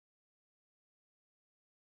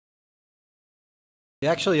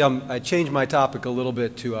Actually, I changed my topic a little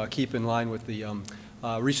bit to keep in line with the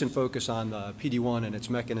recent focus on PD-1 and its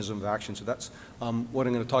mechanism of action. So that's what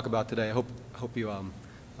I'm going to talk about today. I hope you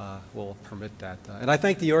will permit that. And I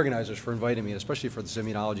thank the organizers for inviting me, especially for this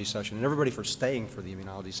immunology session, and everybody for staying for the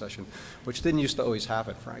immunology session, which didn't used to always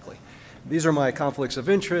happen, frankly. These are my conflicts of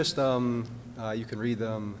interest. You can read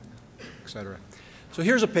them, etc. So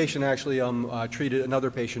here's a patient actually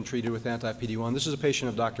another patient treated with anti-PD-1. This is a patient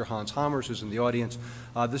of Dr. Hans Hammers, who's in the audience.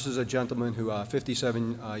 This is a gentleman who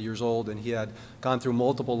 57 years old, and he had gone through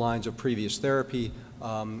multiple lines of previous therapy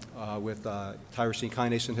with tyrosine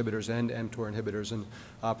kinase inhibitors and mTOR inhibitors, and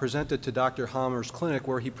presented to Dr. Hammers' clinic,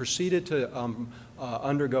 where he proceeded to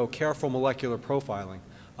undergo careful molecular profiling,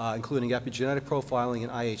 including epigenetic profiling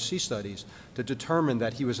and IHC studies, to determine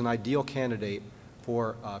that he was an ideal candidate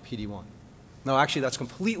for PD-1. No, actually, that's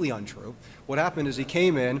completely untrue. What happened is he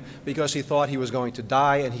came in because he thought he was going to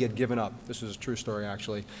die and he had given up. This is a true story,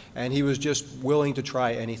 actually. And he was just willing to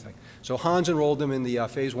try anything. So Hans enrolled him in the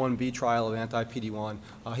phase 1B trial of anti-PD-1.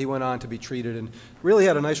 He went on to be treated and really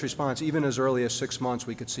had a nice response. Even as early as 6 months,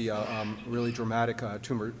 we could see a really dramatic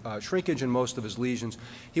tumor shrinkage in most of his lesions.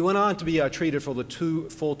 He went on to be treated for the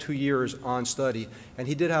full 2 years on study. And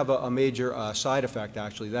he did have a major side effect,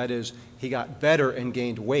 actually. That is, he got better and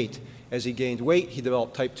gained weight. As he gained weight, he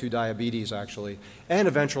developed type 2 diabetes, actually, and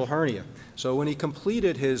a ventral hernia. So when he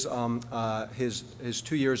completed his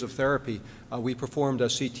 2 years of therapy, we performed a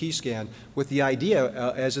CT scan with the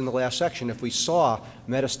idea, as in the last section, if we saw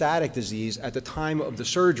metastatic disease at the time of the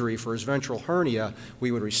surgery for his ventral hernia,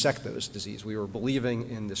 we would resect those disease. We were believing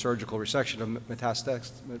in the surgical resection of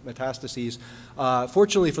metastases.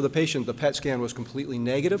 Fortunately for the patient, the PET scan was completely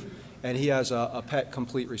negative, and he has a PET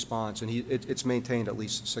complete response, and it's maintained at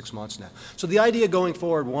least 6 months now. So the idea going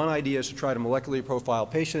forward, one idea is to try to molecularly profile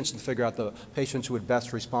patients and figure out the patients who would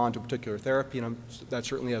best respond to a particular therapy, and that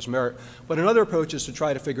certainly has merit. But another approach is to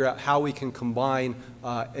try to figure out how we can combine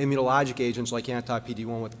immunologic agents like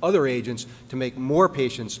anti-PD-1 with other agents to make more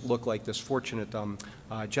patients look like this fortunate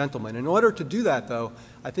gentleman. In order to do that, though,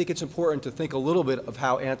 I think it's important to think a little bit of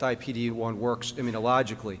how anti-PD-1 works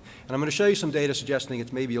immunologically. And I'm going to show you some data suggesting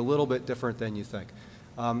it's maybe a little bit different than you think.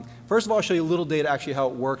 First of all, I'll show you a little data actually how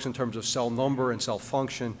it works in terms of cell number and cell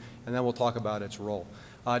function, and then we'll talk about its role.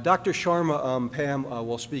 Dr. Sharma, Pam,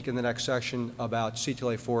 will speak in the next section about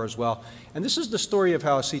CTLA-4 as well. And this is the story of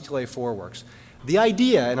how CTLA-4 works. The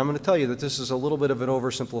idea, and I'm going to tell you that this is a little bit of an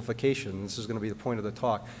oversimplification, this is going to be the point of the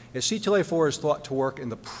talk, is CTLA-4 is thought to work in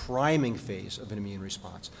the priming phase of an immune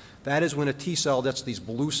response. That is when a T cell, that's these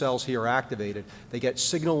blue cells here, are activated. They get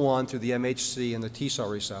signal 1 through the MHC and the T cell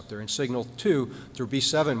receptor, and signal 2 through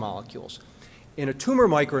B7 molecules. In a tumor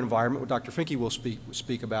microenvironment, what Dr. Finke will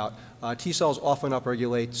speak about, T cells often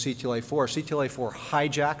upregulate CTLA-4. CTLA-4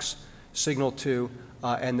 hijacks signal 2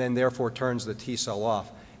 and then therefore turns the T cell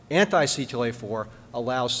off. Anti-CTLA-4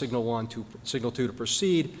 allows signal 2 to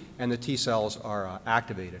proceed, and the T cells are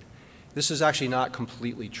activated. This is actually not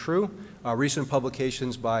completely true. Recent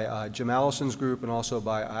publications by Jim Allison's group and also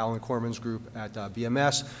by Alan Corman's group at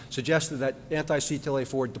BMS suggested that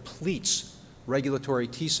anti-CTLA-4 depletes regulatory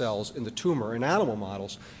T cells in the tumor in animal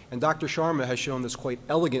models, and Dr. Sharma has shown this quite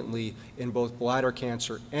elegantly in both bladder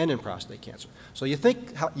cancer and in prostate cancer. So you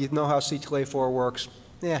think you know how CTLA-4 works?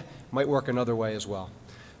 Yeah, might work another way as well.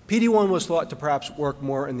 PD-1 was thought to perhaps work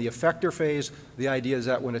more in the effector phase. The idea is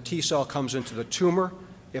that when a T cell comes into the tumor,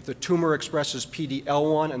 if the tumor expresses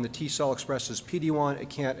PD-L1 and the T cell expresses PD-1, it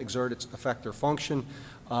can't exert its effector function.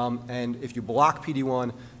 And if you block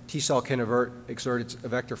PD-1, T cell can exert its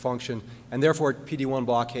effector function, and therefore PD-1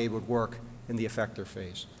 blockade would work in the effector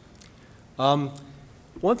phase.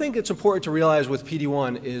 One thing that's important to realize with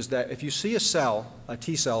PD-1 is that if you see a cell, a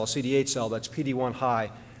T cell, a CD8 cell that's PD-1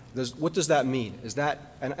 high, what does that mean? Is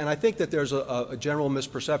that, and I think that there's a general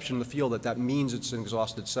misperception in the field that that means it's an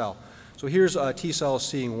exhausted cell. So here's a T cell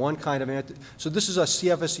seeing one kind of so this is a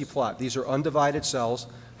CFSE plot. These are undivided cells.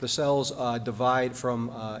 The cells divide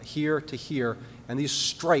from here to here, and these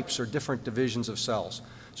stripes are different divisions of cells.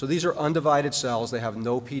 So these are undivided cells. They have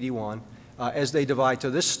no PD-1. As they divide to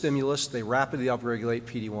this stimulus, they rapidly upregulate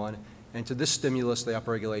PD-1, and to this stimulus, they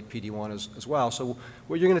upregulate PD-1 as well. So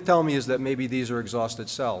what you're going to tell me is that maybe these are exhausted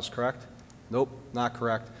cells, correct? Nope, not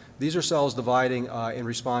correct. These are cells dividing in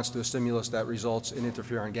response to a stimulus that results in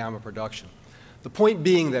interferon gamma production. The point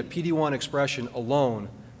being that PD-1 expression alone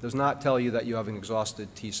does not tell you that you have an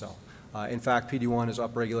exhausted T cell. In fact, PD-1 is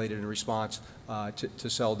upregulated in response to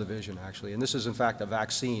cell division, actually. And this is, in fact, a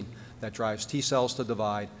vaccine that drives T cells to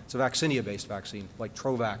divide. It's a vaccinia-based vaccine, like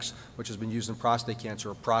Trovax, which has been used in prostate cancer,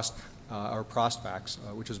 or or Prostvax,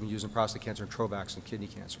 which has been used in prostate cancer, and Trovax in kidney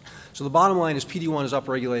cancer. So the bottom line is PD-1 is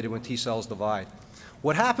upregulated when T cells divide.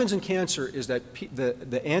 What happens in cancer is that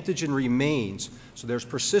the antigen remains, so there's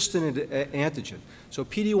persistent antigen. So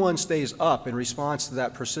PD-1 stays up in response to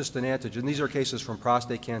that persistent antigen. These are cases from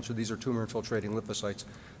prostate cancer. These are tumor-infiltrating lymphocytes.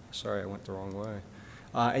 Sorry, I went the wrong way.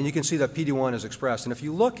 And you can see that PD-1 is expressed. And if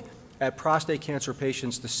you look at prostate cancer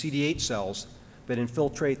patients, the CD8 cells that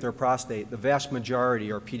infiltrate their prostate, the vast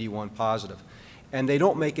majority are PD-1 positive. And they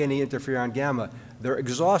don't make any interferon gamma. They're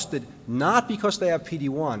exhausted not because they have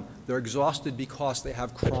PD-1, they're exhausted because they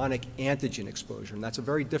have chronic antigen exposure. And that's a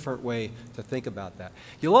very different way to think about that.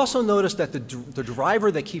 You'll also notice that the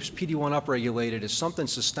driver that keeps PD-1 upregulated is something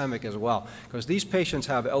systemic as well, because these patients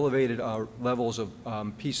have elevated levels of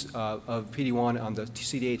PD-1 on the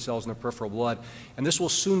CD8 cells in their peripheral blood. And this will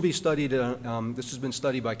soon be studied, this has been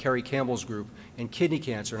studied by Kerry Campbell's group in kidney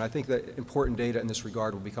cancer, and I think that important data in this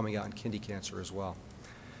regard will be coming out in kidney cancer as well.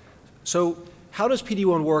 So how does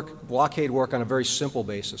PD-1 blockade work on a very simple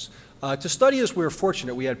basis? To study this, we were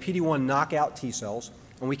fortunate. We had PD-1 knockout T cells,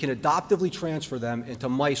 and we can adoptively transfer them into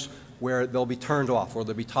mice where they'll be turned off or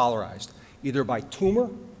they'll be tolerized, either by tumor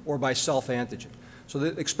or by self-antigen. So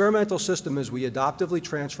the experimental system is we adoptively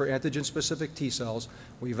transfer antigen-specific T cells,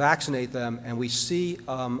 we vaccinate them, and we see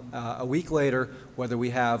a week later whether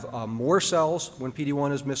we have more cells when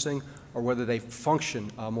PD-1 is missing or whether they function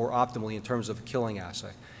more optimally in terms of a killing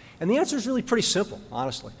assay. And the answer is really pretty simple,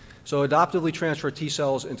 honestly. So adoptively transfer T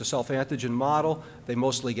cells into self-antigen model, they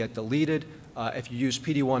mostly get deleted. If you use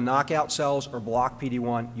PD-1 knockout cells or block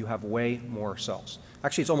PD-1, you have way more cells.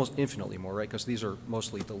 Actually, it's almost infinitely more, right, because these are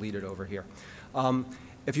mostly deleted over here.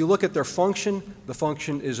 If you look at their function, the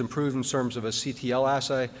function is improved in terms of a CTL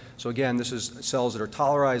assay. So again, this is cells that are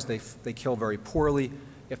tolerized. They kill very poorly.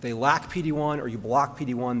 If they lack PD-1 or you block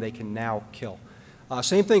PD-1, they can now kill.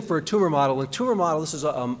 Same thing for a tumor model. In tumor model, this is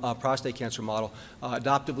a prostate cancer model,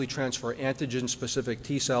 adoptively transfer antigen-specific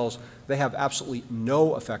T cells. They have absolutely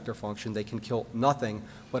no effector function. They can kill nothing,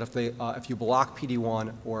 but if you block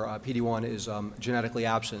PD-1 or PD-1 is genetically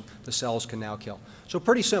absent, the cells can now kill. So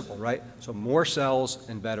pretty simple, right? So more cells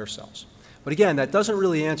and better cells. But again, that doesn't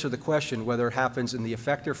really answer the question whether it happens in the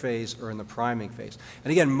effector phase or in the priming phase.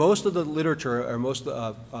 And again, most of the literature, or most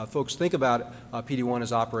folks think about PD-1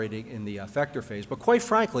 as operating in the effector phase. But quite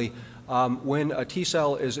frankly, when a T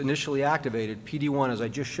cell is initially activated, PD-1, as I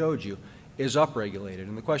just showed you, is upregulated.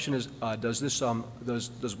 And the question is,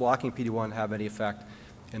 does blocking PD-1 have any effect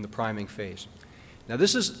in the priming phase? Now,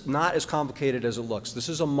 this is not as complicated as it looks. This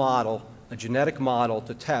is a model, a genetic model,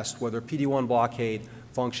 to test whether PD-1 blockade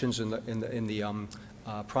functions in the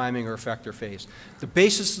priming or effector phase. The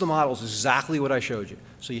basis of the model is exactly what I showed you.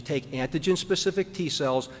 So you take antigen-specific T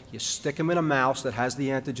cells, you stick them in a mouse that has the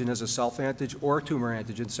antigen as a self-antigen or a tumor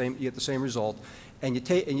antigen, you get the same result, and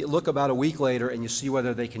you look about a week later and you see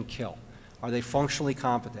whether they can kill. Are they functionally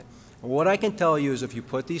competent? And what I can tell you is if you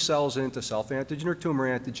put these cells into self-antigen or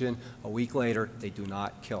tumor antigen, a week later, they do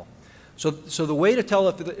not kill. So the way to tell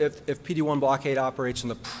if PD-1 blockade operates in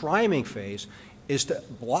the priming phase is to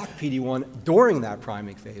block PD-1 during that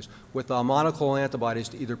priming phase with monoclonal antibodies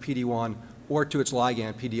to either PD-1 or to its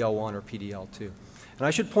ligand, PD-L1 or PD-L2. And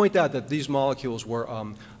I should point out that these molecules were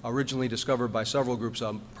originally discovered by several groups,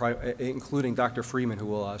 including Dr. Freeman, who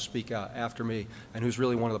will speak after me, and who's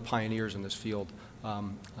really one of the pioneers in this field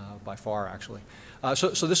by far, actually.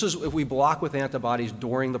 So this is if we block with antibodies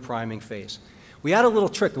during the priming phase. We had a little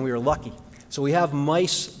trick, and we were lucky. So we have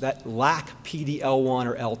mice that lack PD-L1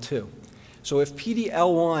 or L2. So if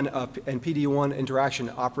PD-L1 and PD-1 interaction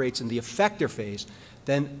operates in the effector phase,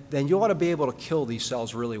 then you ought to be able to kill these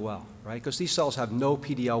cells really well, right? Because these cells have no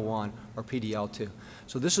PD-L1 or PD-L2.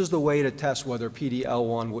 So this is the way to test whether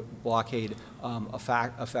PD-L1 blockade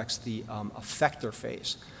affects the effector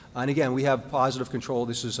phase. And again, we have positive control.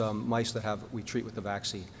 This is mice that we treat with the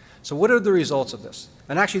vaccine. So what are the results of this?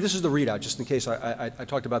 And actually, this is the readout, just in case I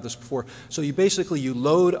talked about this before. So you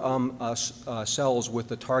load cells with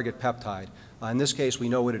the target peptide. In this case, we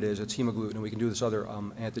know what it is. It's hemagglutinin. We can do this other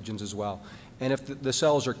antigens as well. And if the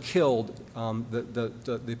cells are killed,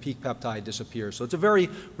 the peak peptide disappears. So it's a very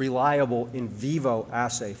reliable in vivo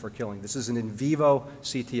assay for killing. This is an in vivo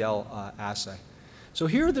CTL assay. So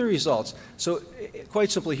here are the results. So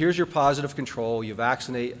quite simply, here's your positive control. You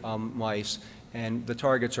vaccinate mice, and the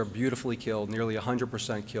targets are beautifully killed, nearly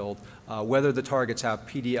 100% killed, whether the targets have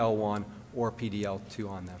PD-L1 or PD-L2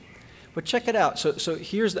 on them. But check it out. So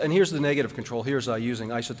here's the negative control. Here's using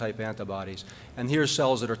isotype antibodies. And here's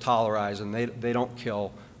cells that are tolerized, and they don't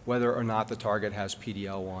kill whether or not the target has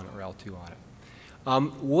PD-L1 or L2 on it.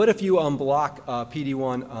 What if you block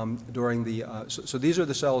PD-1 during the, so these are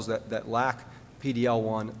the cells that lack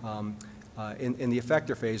PD-L1 in the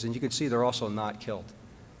effector phase, and you can see they're also not killed.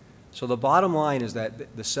 So the bottom line is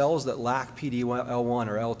that the cells that lack PD-L1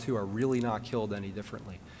 or L2 are really not killed any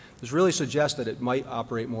differently. This really suggests that it might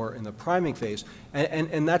operate more in the priming phase,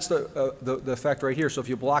 and that's the effect right here. So if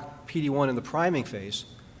you block PD-1 in the priming phase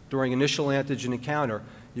during initial antigen encounter,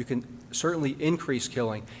 you can certainly increase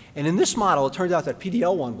killing. And in this model, it turns out that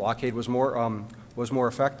PD-L1 blockade was more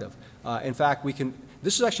effective. In fact,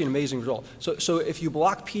 this is actually an amazing result. So if you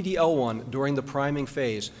block PD-L1 during the priming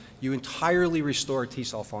phase, you entirely restore T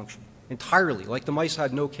cell function. Entirely, like the mice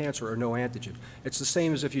had no cancer or no antigen. It's the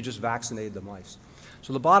same as if you just vaccinated the mice.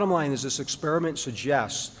 So the bottom line is this experiment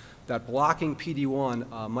suggests that blocking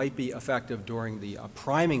PD-1 might be effective during the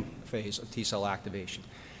priming phase of T cell activation.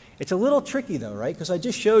 It's a little tricky though, right? Because I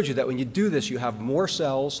just showed you that when you do this, you have more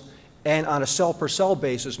cells, and on a cell-per-cell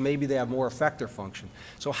basis, maybe they have more effector function.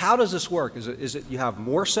 So how does this work? Is it you have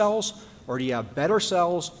more cells, or do you have better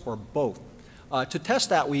cells, or both? To test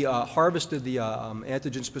that, we harvested the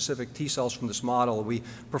antigen-specific T cells from this model. We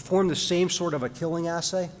performed the same sort of a killing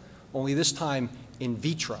assay, only this time in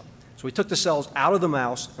vitro. So we took the cells out of the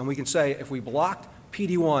mouse, and we can say if we blocked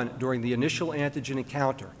PD-1 during the initial antigen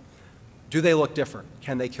encounter, do they look different?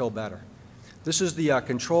 Can they kill better? This is the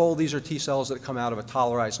control. These are T cells that come out of a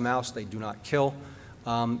tolerized mouse. They do not kill.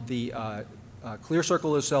 The clear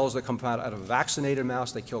circle is cells that come out of a vaccinated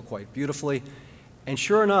mouse. They kill quite beautifully. And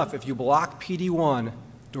sure enough, if you block PD-1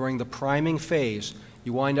 during the priming phase,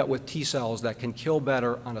 you wind up with T cells that can kill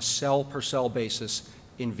better on a cell-per-cell basis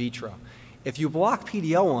in vitro. If you block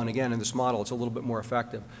PD-L1, again, in this model, it's a little bit more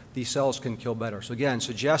effective. These cells can kill better. So again,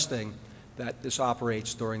 suggesting that this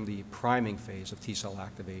operates during the priming phase of T cell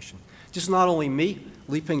activation. Just not only me,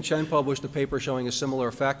 Li-Ping Chen published a paper showing a similar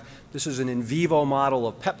effect. This is an in vivo model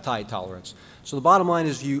of peptide tolerance. So the bottom line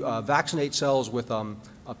is you vaccinate cells with a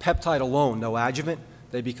peptide alone, no adjuvant,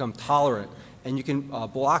 they become tolerant. And you can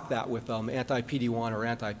block that with anti-PD-1 or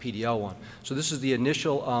anti-PD-L1. So this is the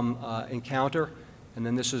initial encounter, and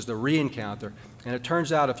then this is the re-encounter. And it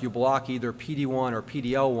turns out if you block either PD-1 or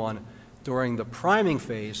PD-L1 during the priming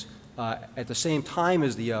phase, at the same time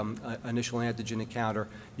as the initial antigen encounter,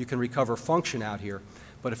 you can recover function out here.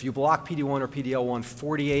 But if you block PD-1 or PD-L1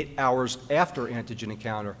 48 hours after antigen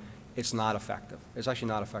encounter, it's not effective. It's actually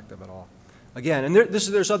not effective at all. Again, and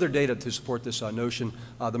there's other data to support this notion.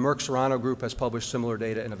 The Merck Serrano group has published similar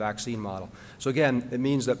data in a vaccine model. So again, it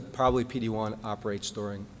means that probably PD-1 operates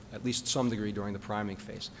during, at least some degree, during the priming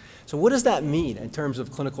phase. So what does that mean in terms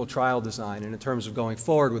of clinical trial design and in terms of going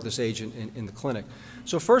forward with this agent in the clinic?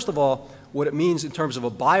 So first of all, what it means in terms of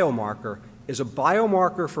a biomarker is a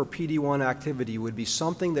biomarker for PD-1 activity would be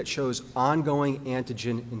something that shows ongoing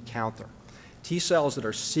antigen encounter. T cells that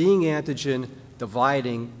are seeing antigen,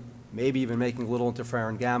 dividing, maybe even making little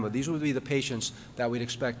interferon gamma. These would be the patients that we'd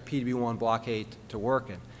expect PD-1 blockade to work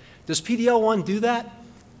in. Does PD-L1 do that?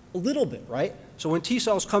 A little bit, right? So when T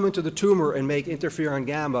cells come into the tumor and make interferon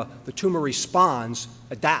gamma, the tumor responds,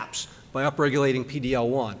 adapts by upregulating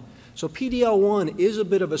PD-L1. So PD-L1 is a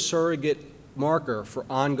bit of a surrogate marker for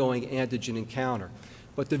ongoing antigen encounter.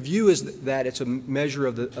 But the view is that it's a measure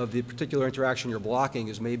of the particular interaction you're blocking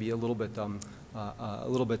is maybe a little bit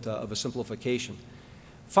of a simplification.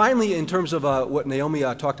 Finally, in terms of what Naomi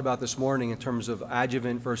talked about this morning in terms of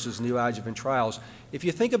adjuvant versus neoadjuvant trials, if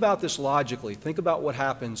you think about this logically, think about what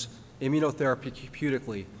happens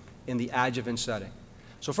immunotherapeutically in the adjuvant setting.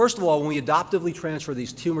 So first of all, when we adoptively transfer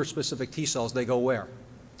these tumor-specific T cells, they go where?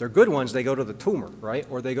 They're good ones, they go to the tumor, right?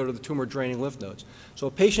 Or they go to the tumor-draining lymph nodes. So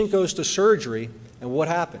a patient goes to surgery, and what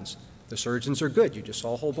happens? The surgeons are good. You just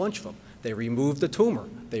saw a whole bunch of them. They remove the tumor.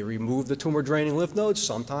 They remove the tumor-draining lymph nodes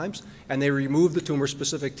sometimes, and they remove the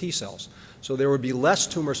tumor-specific T cells. So there would be less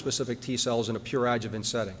tumor-specific T cells in a pure adjuvant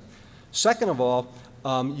setting. Second of all,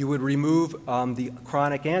 you would remove the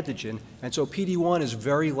chronic antigen, and so PD-1 is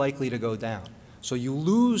very likely to go down. So you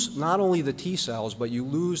lose not only the T cells, but you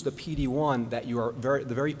lose the PD-1 that you are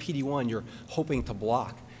the very PD-1 you're hoping to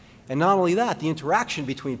block. And not only that, the interaction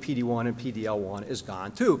between PD-1 and PD-L1 is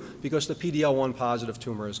gone too, because the PD-L1 positive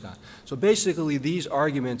tumor is gone. So basically, these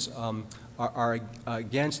arguments are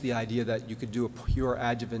against the idea that you could do a pure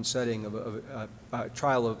adjuvant setting of a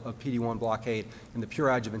trial of PD-1 blockade in the pure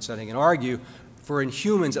adjuvant setting, and argue for in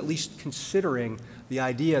humans at least considering the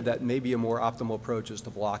idea that maybe a more optimal approach is to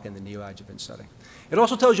block in the neoadjuvant setting. It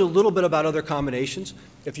also tells you a little bit about other combinations.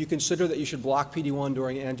 If you consider that you should block PD-1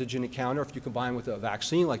 during antigen encounter, if you combine with a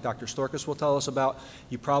vaccine like Dr. Storkus will tell us about,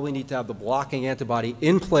 you probably need to have the blocking antibody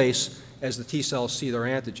in place as the T cells see their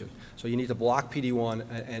antigen. So you need to block PD-1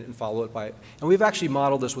 and follow it by, and we've actually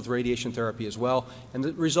modeled this with radiation therapy as well, and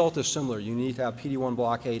the result is similar. You need to have PD-1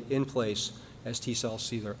 blockade in place as T cells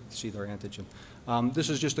see their antigen. This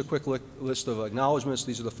is just a quick list of acknowledgments.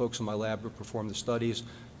 These are the folks in my lab who performed the studies,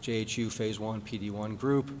 JHU Phase 1 PD-1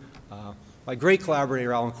 group. My great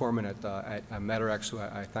collaborator, Alan Corman at Medarex, who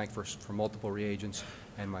I thank for multiple reagents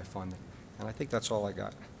and my funding. And I think that's all I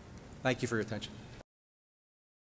got. Thank you for your attention.